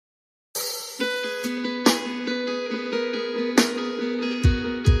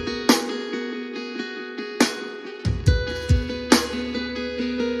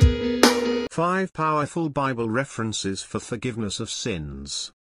5 powerful Bible references for forgiveness of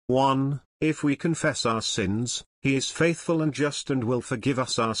sins. 1. If we confess our sins, He is faithful and just and will forgive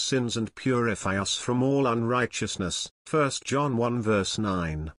us our sins and purify us from all unrighteousness. 1 John 1 verse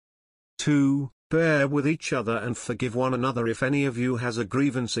 9. 2. Bear with each other and forgive one another if any of you has a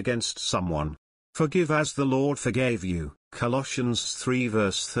grievance against someone. Forgive as the Lord forgave you. Colossians 3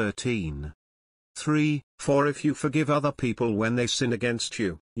 verse 13. 3. For if you forgive other people when they sin against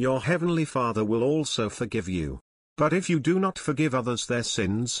you, your heavenly Father will also forgive you. But if you do not forgive others their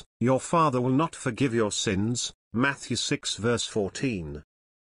sins, your Father will not forgive your sins. Matthew 6 verse 14.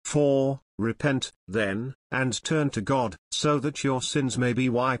 4. Repent, then, and turn to God, so that your sins may be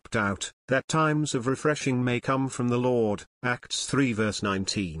wiped out, that times of refreshing may come from the Lord. Acts 3 verse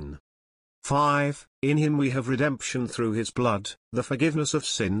 19. 5. In Him we have redemption through His blood, the forgiveness of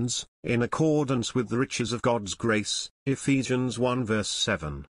sins, in accordance with the riches of God's grace. Ephesians 1 verse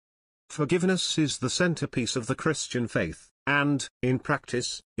 7. Forgiveness is the centerpiece of the Christian faith, and, in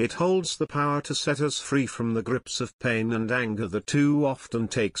practice, it holds the power to set us free from the grips of pain and anger that too often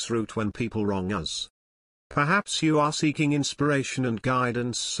takes root when people wrong us. Perhaps you are seeking inspiration and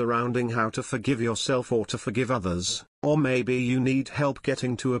guidance surrounding how to forgive yourself or to forgive others, or maybe you need help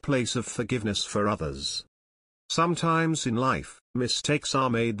getting to a place of forgiveness for others. Sometimes in life, mistakes are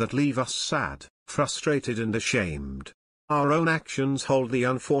made that leave us sad, frustrated and ashamed. Our own actions hold the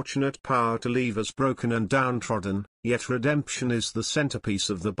unfortunate power to leave us broken and downtrodden, yet redemption is the centerpiece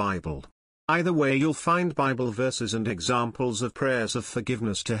of the Bible. Either way, you'll find Bible verses and examples of prayers of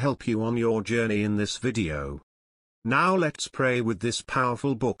forgiveness to help you on your journey in this video. Now let's pray with this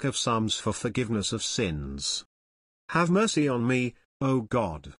powerful book of Psalms for forgiveness of sins. Have mercy on me, O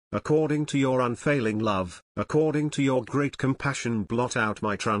God, according to your unfailing love, according to your great compassion blot out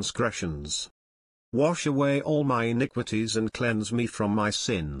my transgressions. Wash away all my iniquities and cleanse me from my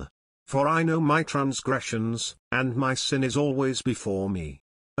sin. For I know my transgressions, and my sin is always before me.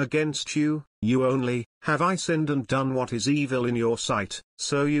 Against you, you only, have I sinned and done what is evil in your sight,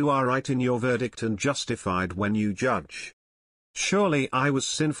 so you are right in your verdict and justified when you judge. Surely I was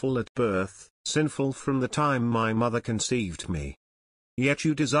sinful at birth, sinful from the time my mother conceived me. Yet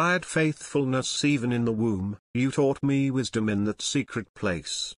you desired faithfulness even in the womb, you taught me wisdom in that secret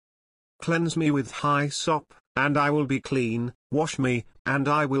place. Cleanse me with hyssop, and I will be clean, wash me, and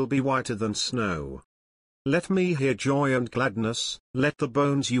I will be whiter than snow. Let me hear joy and gladness, let the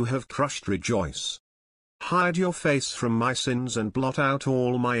bones you have crushed rejoice. Hide your face from my sins and blot out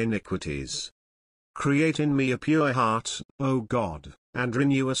all my iniquities. Create in me a pure heart, O God, and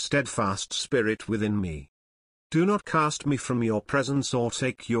renew a steadfast spirit within me. Do not cast me from your presence or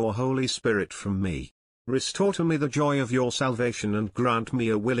take your Holy Spirit from me. Restore to me the joy of your salvation and grant me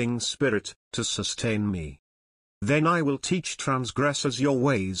a willing spirit, to sustain me. Then I will teach transgressors your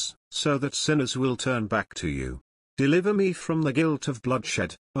ways, so that sinners will turn back to you. Deliver me from the guilt of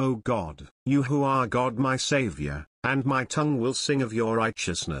bloodshed, O God, you who are God my Savior, and my tongue will sing of your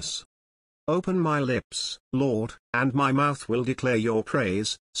righteousness. Open my lips, Lord, and my mouth will declare your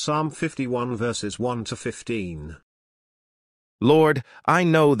praise. Psalm 51 verses 1 to 15. Lord, I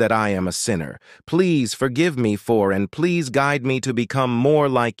know that I am a sinner. Please forgive me and please guide me to become more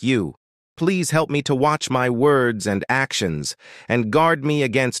like you. Please help me to watch my words and actions, and guard me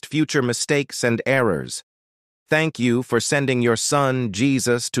against future mistakes and errors. Thank you for sending your Son,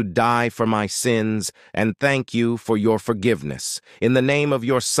 Jesus, to die for my sins, and thank you for your forgiveness. In the name of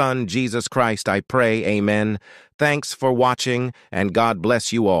your Son, Jesus Christ, I pray, amen. Thanks for watching, and God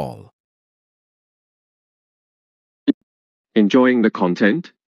bless you all. Enjoying the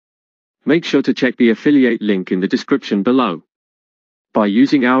content? Make sure to check the affiliate link in the description below. By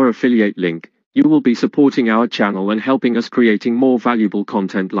using our affiliate link, you will be supporting our channel and helping us creating more valuable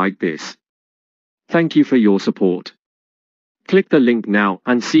content like this. Thank you for your support. Click the link now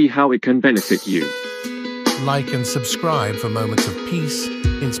and see how it can benefit you. Like and subscribe for moments of peace,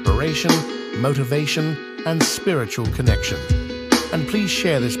 inspiration, motivation, and spiritual connection. And please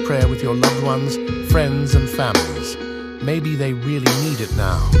share this prayer with your loved ones, friends, and families. Maybe they really need it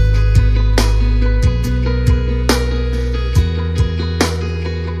now.